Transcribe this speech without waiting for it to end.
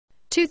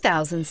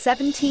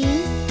2017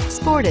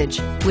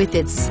 Sportage. With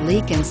its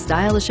sleek and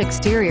stylish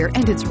exterior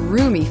and its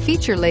roomy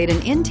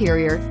feature-laden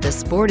interior, the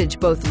Sportage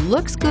both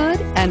looks good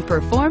and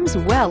performs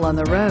well on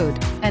the road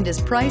and is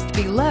priced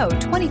below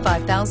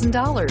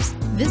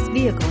 $25,000. This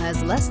vehicle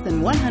has less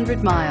than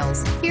 100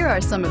 miles. Here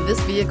are some of this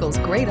vehicle's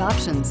great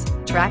options: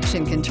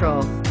 traction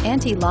control,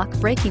 anti-lock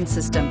braking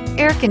system,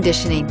 air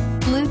conditioning,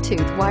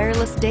 Bluetooth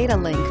wireless data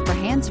link for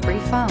hands-free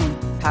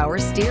phone, power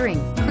steering,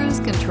 cruise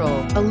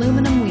control,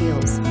 aluminum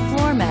wheels,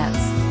 floor mats,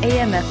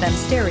 AM/FM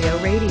stereo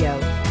radio,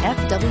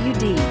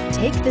 FWD.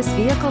 Take this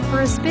vehicle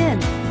for a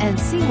spin and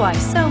see why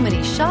so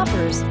many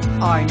shoppers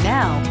are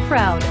now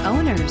proud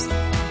owners.